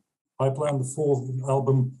next one. I plan the 4th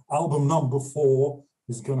album. Album number 4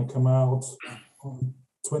 is going to come out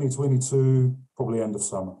 2022, probably end of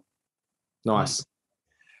summer. Nice.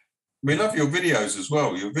 We love your videos as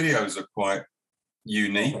well. Your videos are quite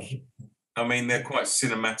unique. I mean, they're quite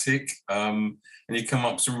cinematic, and you come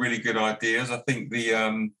up with some really good ideas. I think the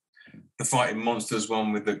Fighting Monsters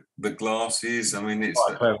one with the glasses. I mean,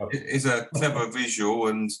 it's a clever visual,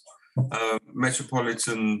 and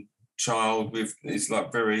Metropolitan Child it's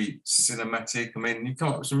like very cinematic. I mean, you come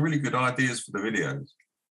up with some really good ideas for the videos.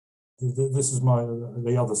 This is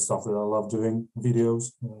the other stuff that I love doing,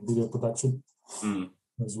 videos, video production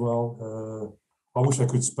as well. I wish I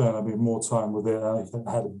could spend a bit more time with it. I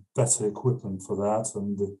had better equipment for that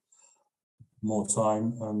and more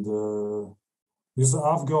time. And because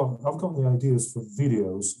I've got the ideas for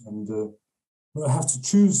videos, and I have to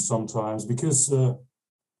choose sometimes because I'm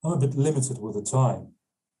a bit limited with the time,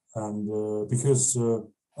 and because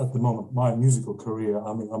at the moment my musical career,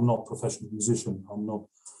 I mean, I'm not a professional musician.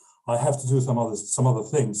 I have to do some other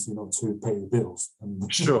things, to pay the bills.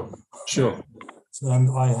 And Sure.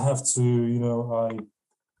 And I have to,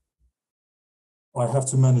 I have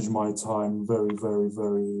to manage my time very, very,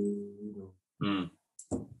 very,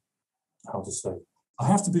 how to say? I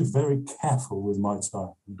have to be very careful with my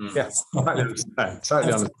time. Yeah, totally understand.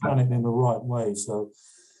 Plan it in the right way. So,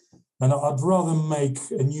 and I'd rather make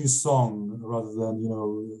a new song rather than,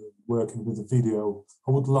 working with a video.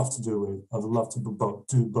 I would love to do it. I would love to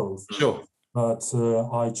do both. Sure. But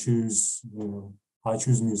I choose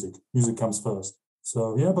music. Music comes first.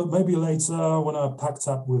 So yeah, but maybe later when I packed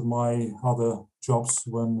up with my other jobs,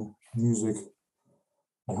 I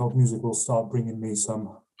hope music will start bringing me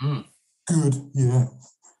some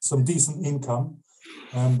some decent income,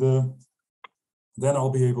 and then I'll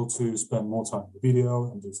be able to spend more time with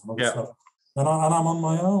video and do some other stuff. And I'm on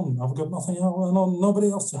my own. I've got nothing else, and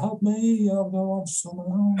nobody else to help me. I'm just on my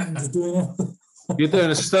own. I'm just doing it. You're doing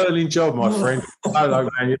a sterling job, my friend. Hello,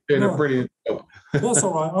 man. You're doing a brilliant job. That's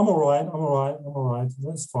all right. I'm all right.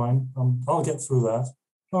 That's fine. I'll get through that.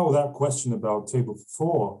 Oh, that question about Table for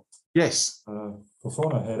 4. Yes. For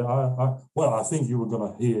Fonohead, I think you were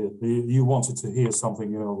going to hear. You wanted to hear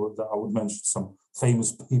something, that I would mention some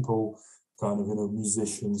famous people, kind of,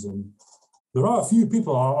 musicians, and there are a few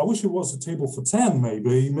people. I wish it was a table for 10,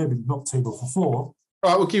 maybe not table for 4. All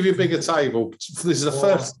right, we'll give you a bigger table. This is the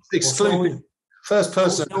first exclusive. First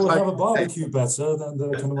person. We'll have a barbecue better, then they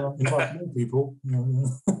can invite more people.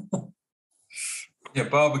 Yeah,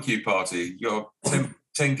 barbecue party. You're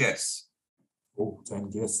 10 guests. Oh, 10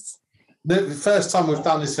 guests. The first time we've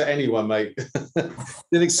done this for anyone, mate.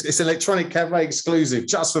 It's Electronic Cafe exclusive,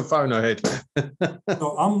 just for Fonohead.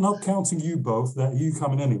 No, I'm not counting you both. That you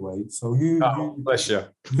coming anyway. So bless you.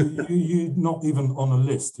 you not even on a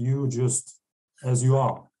list. You just as you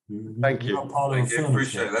are. Thank you. Thank you.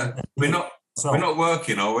 Appreciate that. We're not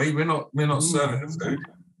working, are we? We're not serving the food.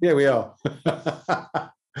 Yeah, we are.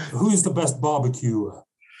 Who is the best barbecuer?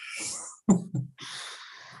 I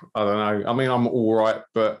don't know. I mean, I'm all right,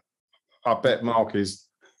 but I bet Mark is.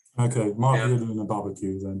 Okay, Mark, Yeah. you're doing a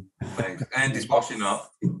barbecue then. Thanks. Andy's washing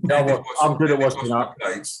up. I'm good at Andy's washing up. the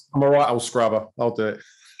plates. I'm a right old scrubber. I'll do it.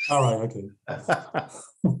 All right, okay.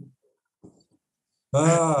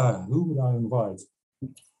 Who would I invite?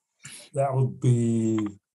 That would be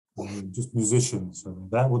just musicians.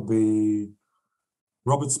 That would be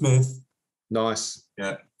Robert Smith, Nice.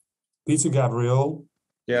 Yeah. Peter Gabriel,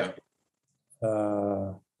 Yeah.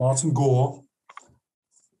 Martin Gore.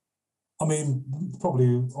 I mean,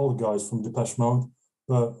 probably all the guys from Depeche Mode,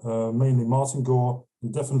 but mainly Martin Gore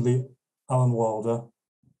and definitely Alan Wilder.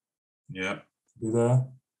 Yeah. Be there.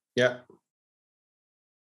 Yeah.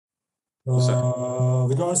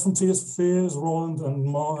 The guys from Tears for Fears, Roland and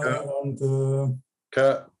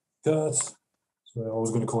Kurt. Kurt. So I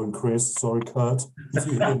was going to call him Chris. Sorry, Kurt, if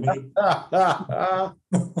you hear me.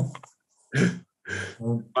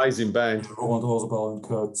 Amazing band. Roland Orzabal and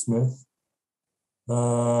Kurt Smith.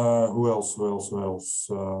 Who else?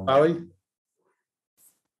 Bowie?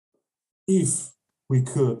 If we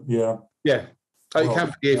could, yeah. Yeah. Oh, you Well, can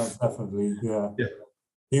yeah, forgive. definitely, yeah. Yeah.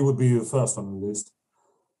 He would be the first on the list.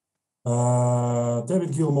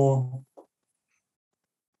 David Gilmour.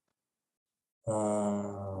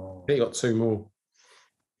 I think you got two more.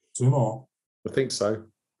 Two more. I think so.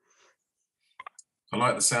 I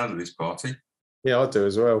like the sound of this party. Yeah, I do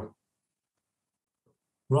as well.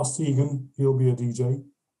 Russ Egan, he'll be a DJ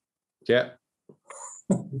Yeah.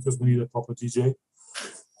 because we need a proper DJ.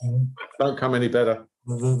 Don't come any better.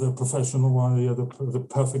 The professional one, yeah, the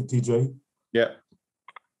perfect DJ. Yeah.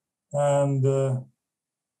 And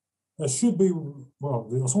there should be, well,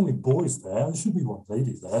 there's only boys there. There should be one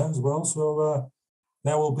lady there as well. So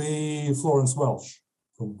there will be Florence Welch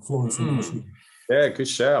from Florence and the Machine. Yeah, good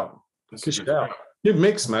shout. That's Good a shout. Good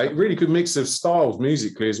mix, mate. Really good mix of styles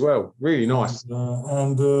musically as well. Really nice.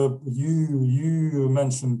 And you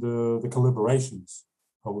mentioned the collaborations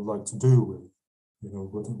I would like to do with,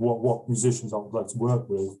 what musicians I would like to work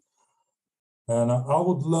with. And I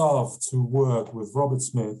would love to work with Robert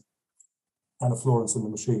Smith and a Florence and the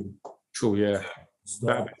Machine. Cool, yeah.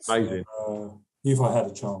 That'd be amazing. If I had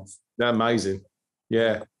a chance. That's amazing.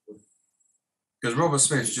 Yeah. Because Robert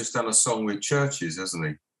Smith's just done a song with Churches, hasn't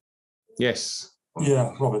he? Yes.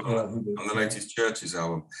 Yeah, Robert. On the latest Churches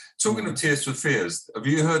album. Talking of Tears for Fears, have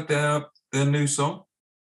you heard their new song?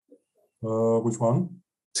 Which one?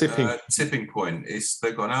 Tipping Point.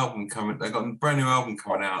 They've got an album coming. They've got a brand new album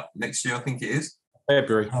coming out next year, I think it is.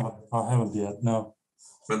 February. I haven't yet. No.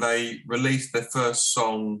 But they released their first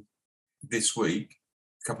song this week,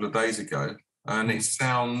 a couple of days ago, and it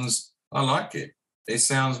sounds. I like it. It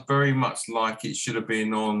sounds very much like it should have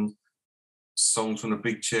been on Songs from the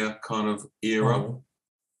Big Chair kind of era.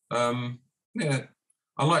 Yeah,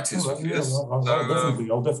 I liked it.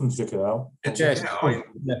 I'll definitely check it out. It's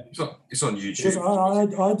on YouTube.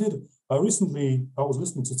 I was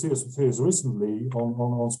listening to Tears for Fears recently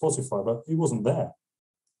on Spotify, but it wasn't there.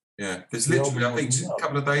 Yeah, there's literally, I think, a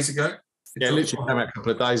couple of days ago. Yeah, literally came out a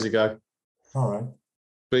couple of days ago. All right.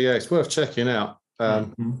 But yeah, it's worth checking out.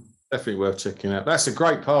 Definitely worth checking out. That's a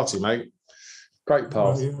great party, mate. Great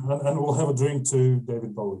party. And we'll have a drink to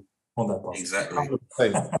David Bowie on that party. Exactly.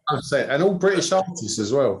 100%. And all British artists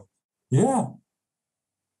as well. Yeah.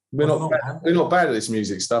 We're not bad at this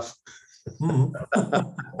music stuff.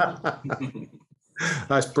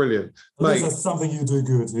 That's brilliant. Mate, that's something you do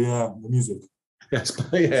good, yeah, the music. Yes,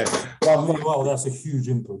 yeah. Well, that's a huge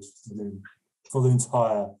input, for the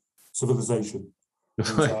entire civilization. They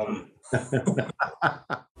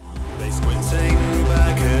squinting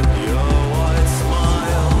back at your white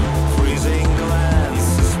smile, freezing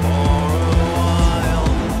glances for a while,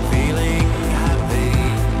 feeling happy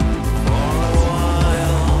for a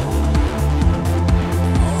while.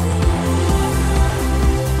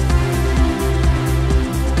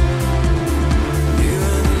 You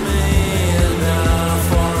and me are now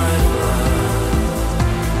forever.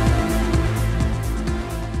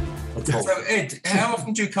 So Ed, how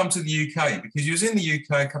often do you come to the UK? Because you was in the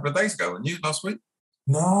UK a couple of days ago, weren't you, last week?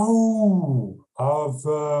 No, I've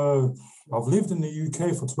lived in the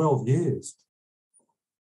UK for 12 years.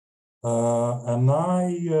 And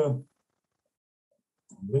I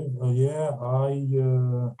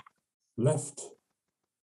left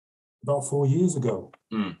about 4 years ago.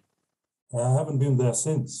 I haven't been there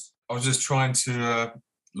since. I was just trying to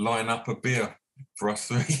line up a beer for us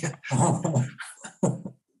three.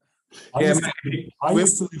 I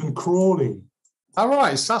used to live in Crawley. All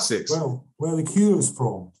right, Sussex. Well, where the Cure is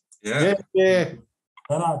from. Yeah.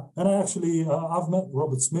 And I actually, I've met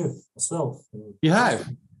Robert Smith myself. You have?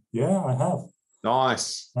 Yeah, I have.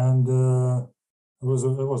 Nice. And it was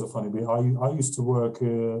a funny bit. I used to work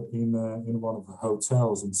in one of the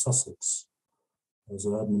hotels in Sussex as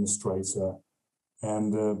an administrator,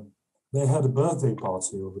 and they had a birthday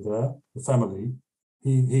party over there. The family,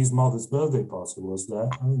 his mother's birthday party was there.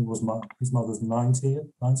 I think it was his mother's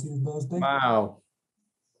 90th birthday. Wow.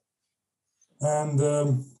 And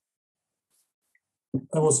there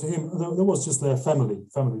was him. There was just their family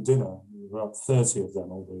dinner. About 30 of them,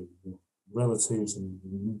 all the relatives and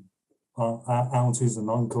aunties and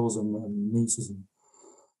uncles and nieces,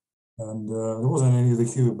 and there wasn't any of the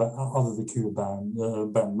Cure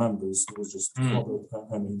band members. It was just Robert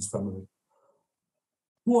and his family.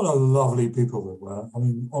 What a lovely people they were. I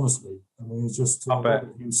mean, honestly, it's just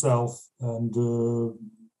Robert himself and the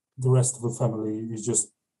rest of the family is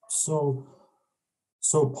just so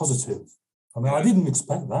positive. I mean, I didn't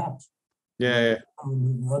expect that. Yeah. I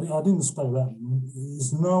didn't expect that.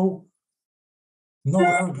 There's no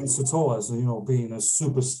arrogance at all, as being a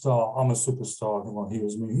superstar. I'm a star. Everyone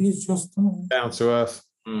hears me. He's just Down to earth.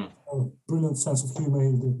 a brilliant sense of humor.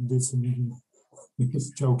 He did some. He was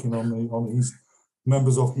joking on his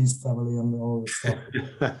members of his family and all this stuff.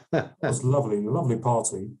 It was lovely, a lovely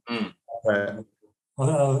party. And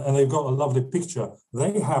they've got a lovely picture.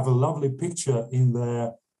 They have a lovely picture in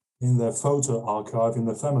their photo archive, in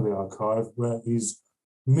the family archive, where is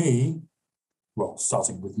me, well,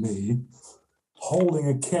 starting with me, holding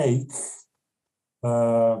a cake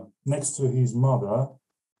next to his mother.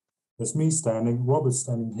 There's me standing, Robert's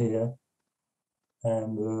standing here,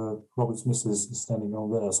 and Robert's missus is standing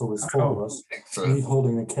on there. So it's four of us. Excellent. Me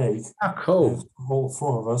holding a cake. How cool. All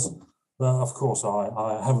four of us. Of course,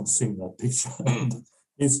 I haven't seen that picture.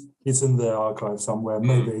 It's in their archive somewhere,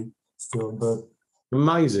 maybe still, but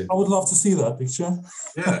Amazing. I would love to see that picture.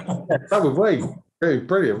 Yeah. That would be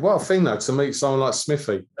brilliant. What a thing, though, to meet someone like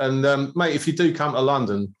Smithy. And, mate, if you do come to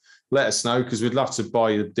London, let us know, because we'd love to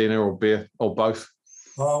buy you dinner or beer or both.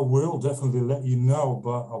 I will definitely let you know,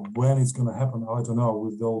 but when it's going to happen, I don't know,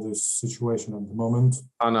 with all this situation at the moment.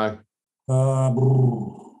 I know.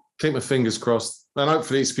 Keep my fingers crossed. And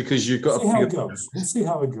hopefully it's because you've got We'll see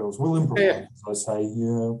how it goes. We'll improvise, as I say.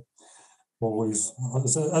 Always,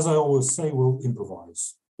 as I always say, we'll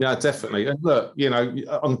improvise. Yeah, definitely. And look,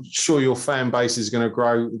 I'm sure your fan base is going to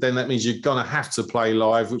grow. Then that means you're going to have to play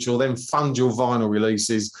live, which will then fund your vinyl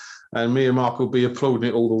releases. And me and Mark will be applauding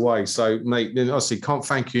it all the way. So, mate, honestly, can't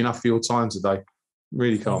thank you enough for your time today.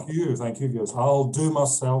 Really can't. Thank you, guys. I'll do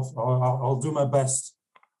myself. I'll do my best.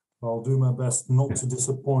 I'll do my best not to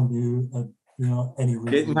disappoint you at any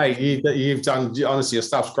reason. Mate, you've done, honestly, your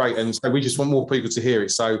stuff's great. And so we just want more people to hear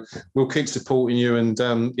it. So we'll keep supporting you and,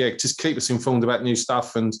 just keep us informed about new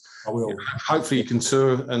stuff. And I will. Hopefully you can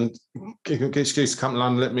tour and get an excuse to come to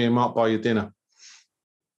London, let me and Mark buy you dinner.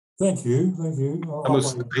 Thank you. I'll be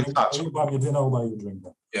in touch. I'll buy you dinner, I'll buy you drink.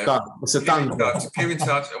 Yeah. Done. It's a done. Keep in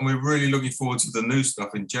touch, and we're really looking forward to the new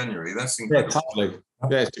stuff in January. That's incredible. Yeah, totally.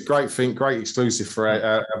 Yeah, it's a great thing, great exclusive for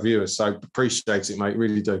our viewers. So appreciate it, mate.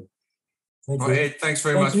 Really do. Thank you. Ed, thanks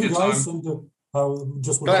very much for your guys, time. And I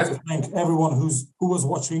just would like to thank everyone who was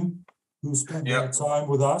watching, who spent their time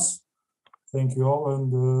with us. Thank you all,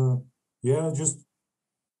 and just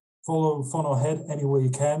follow Fonohead any way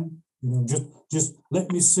you can. Just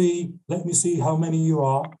let me see how many you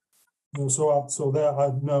are. So there I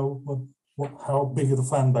know how big the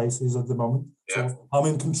fan base is at the moment. Yeah. So I'm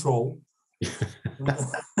in control.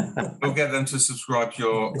 We'll get them to subscribe to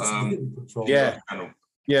your channel.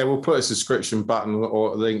 Yeah, we'll put a subscription button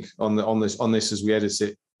or a link on this as we edit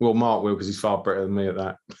it. Well, Mark will, because he's far better than me at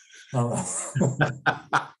that. All right.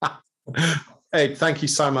 Ed, thank you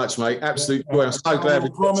so much, mate. Absolutely. I'm so glad. I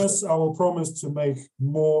will promise to make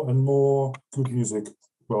more and more good music.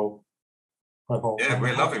 Well, I hope. Yeah,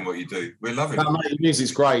 we're loving what you do. We're loving it. Mate, your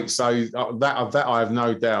music's great. So that I have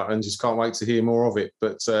no doubt, and just can't wait to hear more of it.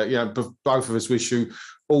 But both of us wish you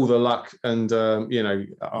all the luck, and I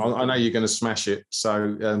know you're going to smash it.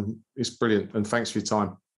 So it's brilliant, and thanks for your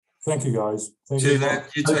time. Thank you, guys. Thank Cheers, you. Ed.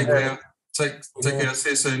 You take care. Take care.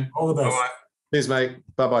 See you soon. All the best. Bye-bye. Cheers, mate.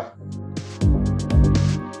 Bye-bye.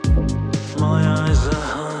 My eyes are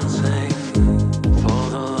hunting for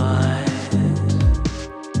the light,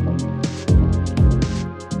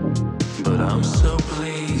 but I'm so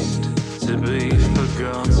pleased to be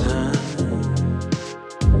forgotten.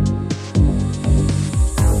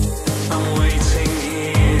 I'm waiting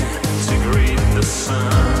here to greet the sun.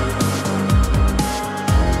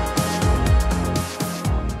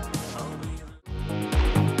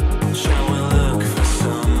 Shall we look for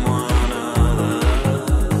someone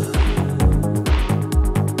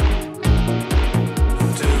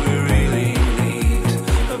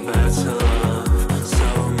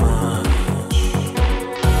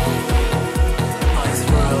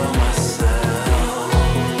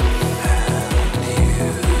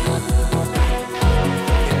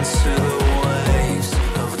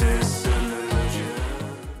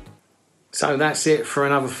So that's it for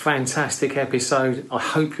another fantastic episode. I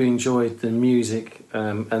hope you enjoyed the music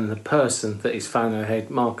and the person that is Fonohead.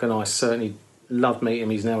 Mark and I certainly loved meeting him.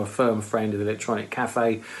 He's now a firm friend of the Electronic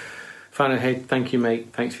Cafe. Fonohead, thank you,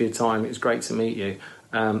 mate. Thanks for your time. It was great to meet you.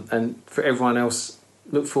 And for everyone else,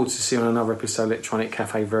 look forward to seeing you on another episode of Electronic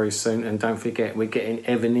Cafe very soon. And don't forget, we're getting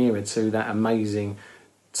ever nearer to that amazing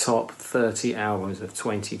top 30 albums of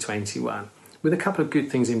 2021 with a couple of good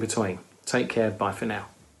things in between. Take care. Bye for now.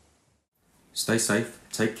 Stay safe,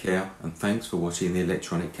 take care, and thanks for watching the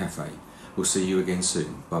Electronic Cafe. We'll see you again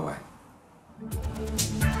soon. Bye bye.